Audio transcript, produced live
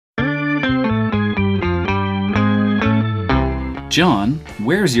John,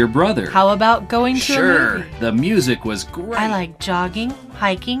 where's your brother? How about going to a Sure, movie? the music was great. I like jogging,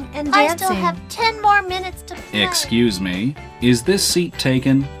 hiking, and I dancing. still have 10 more minutes to play. Excuse me, is this seat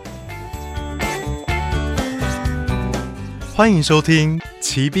taken? 欢迎收听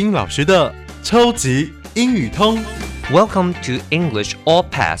齐斌老师的超级英语通。Welcome to English All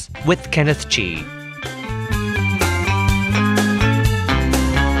Pass with Kenneth Chi.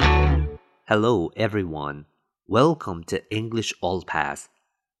 Hello, everyone. Welcome to English All Pass.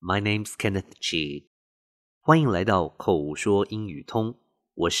 My name's Kenneth Chi. 欢迎来到口说英语通，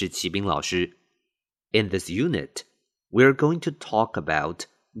我是齐斌老师。In this unit, we're going to talk about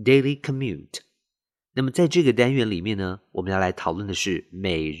daily commute. 那么在这个单元里面呢，我们要来讨论的是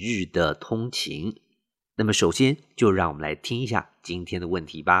每日的通勤。那么首先就让我们来听一下今天的问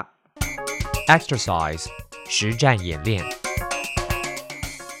题吧。Exercise 实战演练。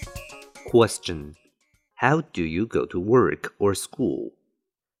Question: How do you go to work or school?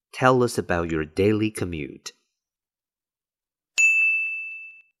 Tell us about your daily commute.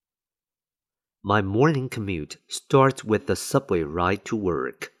 My morning commute starts with the subway ride to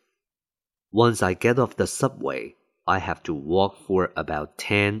work. Once I get off the subway, I have to walk for about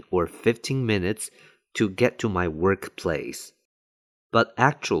 10 or 15 minutes to get to my workplace. But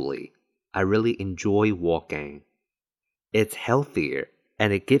actually, I really enjoy walking. It's healthier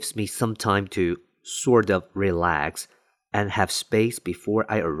and it gives me some time to sort of relax and have space before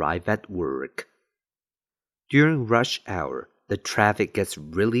I arrive at work. During rush hour, the traffic gets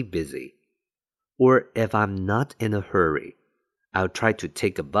really busy. Or if I'm not in a hurry, I'll try to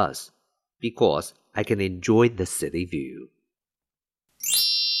take a bus because I can enjoy the city view.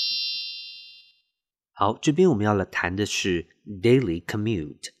 好，这边我们要来谈的是 daily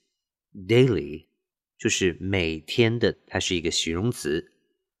commute。daily 就是每天的，它是一个形容词。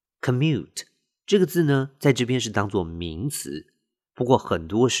commute 这个字呢，在这边是当作名词，不过很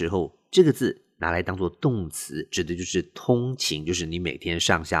多时候这个字拿来当作动词，指的就是通勤，就是你每天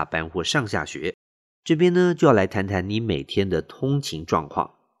上下班或上下学。这边呢，就要来谈谈你每天的通勤状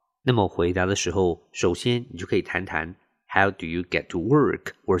况。那么回答的时候，首先你就可以谈谈 How do you get to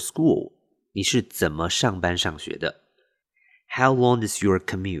work or school？ 你是怎么上班上学的？ How long is your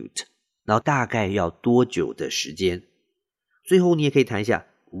commute？ 然后大概要多久的时间？最后你也可以谈一下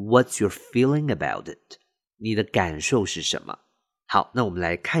What's your feeling about it？ 你的感受是什么？好，那我们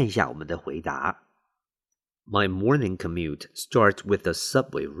来看一下我们的回答。My morning commute starts with a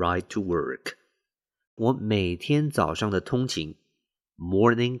subway ride to work. 我每天早上的通勤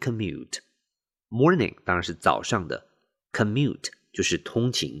Morning commute. Morning 当然是早上的 Commute 就是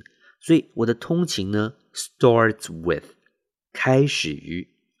通勤，所以我的通勤呢 starts with 开始于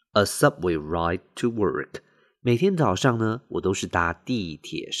a subway ride to work. 每天早上呢我都是搭地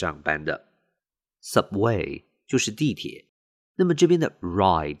铁上班的 Subway 就是地铁，那么这边的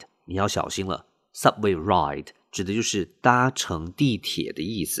ride 你要小心了， Subway ride 指的就是搭乘地铁的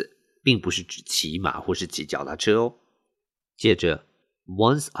意思，并不是指骑马或是骑脚踏车哦。接着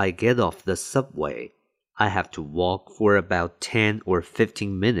Once I get off the subway, I have to walk for about 10 or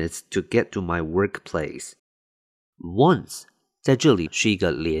 15 minutes to get to my workplace. Once 在这里是一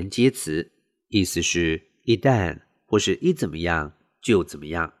个连接词，意思是一旦或是一怎么样就怎么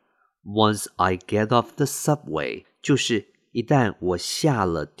样。Once I get off the subway 就是一旦我下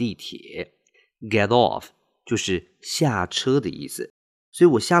了地铁。Get off 就是下车的意思，所以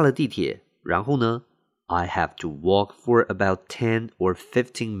我下了地铁，然后呢I have to walk for about 10 or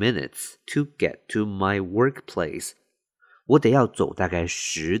 15 minutes to get to my workplace. 我得要走大概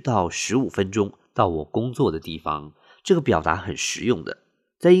10到15分钟到我工作的地方。这个表达很实用的，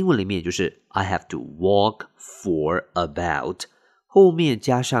在英文里面就是 I have to walk for about 后面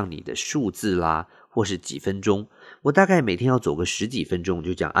加上你的数字啦，或是几分钟。我大概每天要走个10几分钟，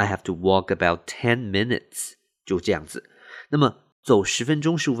就讲 I have to walk about 10 minutes 就这样子。那么走10分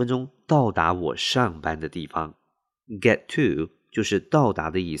钟15分钟到达我上班的地方。 Get to 就是到达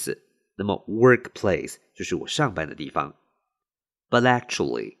的意思，那么 workplace 就是我上班的地方。 But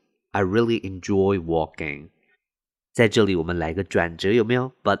actually, I really enjoy walking. 在这里我们来个转折有没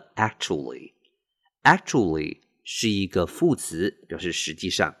有？ But actually Actually 是一个副词，表示实际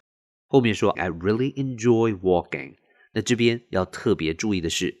上。后面说 I really enjoy walking， 那这边要特别注意的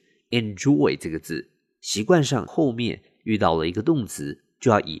是 enjoy 这个字，习惯上后面遇到了一个动词，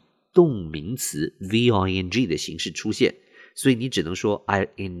就要以动名词 VING 的形式出现，所以你只能说 I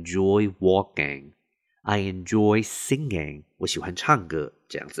enjoy walking, I enjoy singing， 我喜欢唱歌，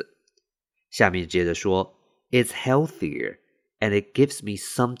这样子。下面接着说 It's healthier and it gives me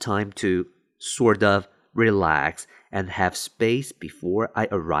some time to sort of relax and have space before I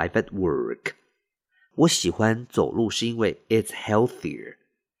arrive at work. 我喜欢走路是因为 it's healthier，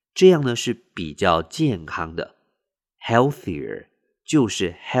 这样呢是比较健康的。healthier 就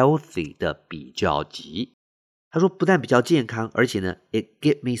是 healthy 的比较级。他说不但比较健康，而且呢 it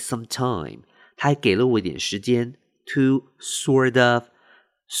give me some time， 他还给了我一点时间 to sort of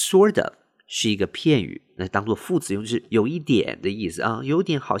是一个片语，那当做副词用，就是有一点的意思啊，有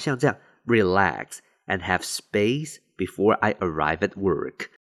点好像这样 relax and have space before I arrive at work，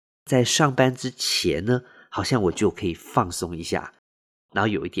 在上班之前呢，好像我就可以放松一下，然后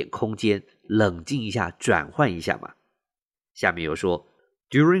有一点空间冷静一下，转换一下嘛。下面又说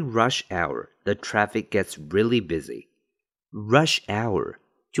During rush hour, the traffic gets really busy. Rush hour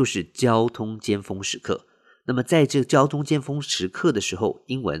就是交通尖峰时刻。那么在这交通尖峰时刻的时候，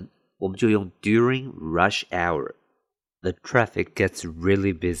英文我们就用 during rush hour. The traffic gets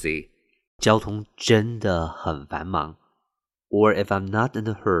really busy. 交通真的很繁忙。Or if I'm not in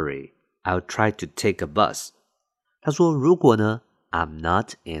a hurry, I'll try to take a bus. 他说如果呢 I'm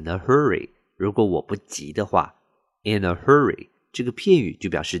not in a hurry. 如果我不急的话 in a hurry这个片语就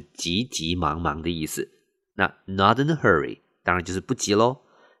表示急急忙忙的意思。那 not in a hurry 当然就是不急咯。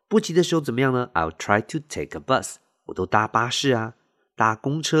不急的时候怎么样呢？ I'll try to take a bus. 我都搭巴士啊，搭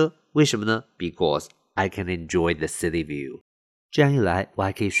公车。为什么呢？ Because I can enjoy the city view. 这样一来，我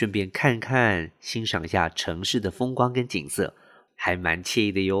还可以顺便看看，欣赏一下城市的风光跟景色，还蛮惬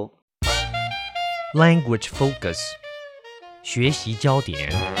意的哟。Language focus 学习焦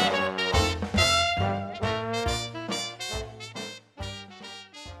点。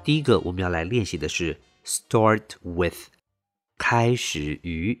第一个我们要来练习的是 start with， 开始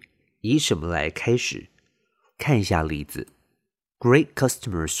于，以什么来开始？看一下例子 Great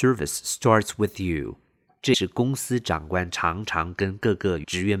customer service starts with you， 这是公司长官常常跟各个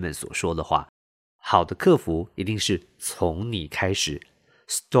职员们所说的话。好的客服一定是从你开始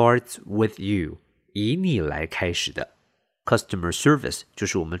starts with you， 以你来开始的。 Customer service 就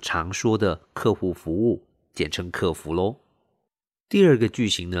是我们常说的客户服务，简称客服咯。第二个句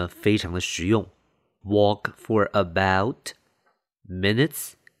型呢，非常的实用 Walk for about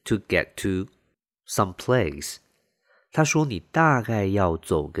minutes to get to some place。 他说你大概要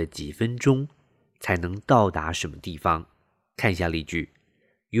走个几分钟才能到达什么地方。看一下例句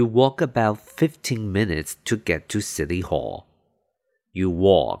You walk about 15 minutes to get to City Hall. You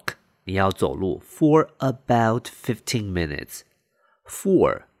walk 你要走路 for about 15 minutes.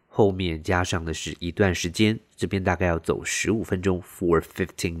 For后面加上的是一段时间，这边大概要走15分钟 for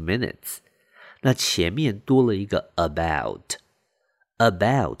 15 minutes。 那前面多了一个 about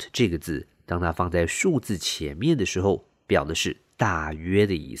这个字当它放在数字前面的时候，表的是大约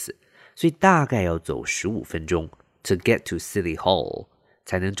的意思，所以大概要走15分钟 to get to City Hall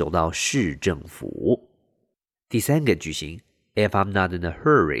才能走到市政府。第三个句型 If I'm not in a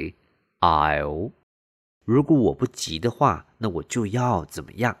hurry, I'll， 如果我不急的话，那我就要怎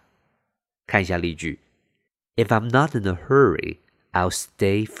么样？看一下例句 If I'm not in a hurry, I'll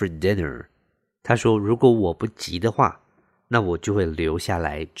stay for dinner。 他说如果我不急的话，那我就会留下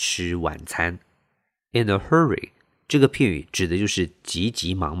来吃晚餐。 In a hurry 这个片语指的就是急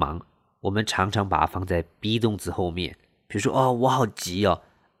急忙忙，我们常常把它放在 be 动词后面，比如说我好急哦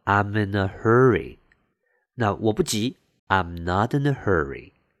I'm in a hurry。 那我不急 I'm not in a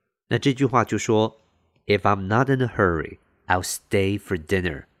hurry。 那这句话就说 If I'm not in a hurry, I'll stay for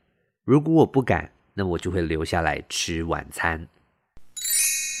dinner。 如果我不赶，那我就会留下来吃晚餐。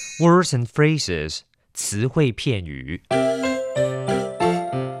 Words and phrases 词汇片语。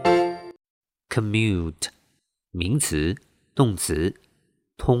Commute 名词动词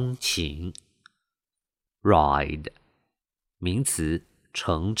通勤。Ride 名词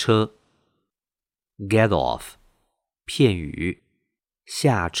乘车。Get off 片语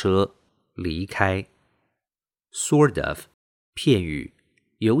下车离开。Sort of 片语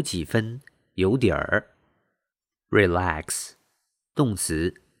有几分有点儿。Relax 动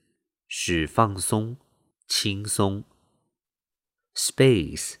词使放松轻松。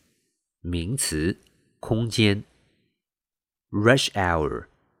Space 名词空间。Rush hour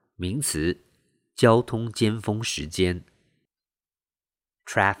名词交通尖峰时间。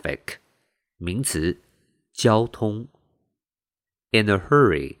Traffic 名词交通。In a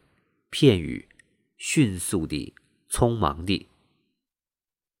hurry 片语迅速地匆忙地。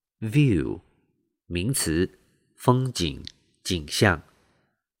View 名词风景景象。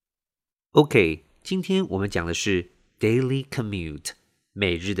OK， 今天我们讲的是 Daily commute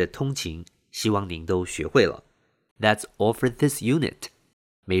每日的通勤，希望您都学会了。That's all for this unit。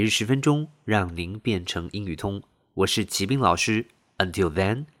 每日10分钟，让您变成英语通。我是齐斌老师。Until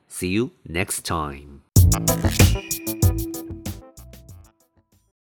then, see you next time.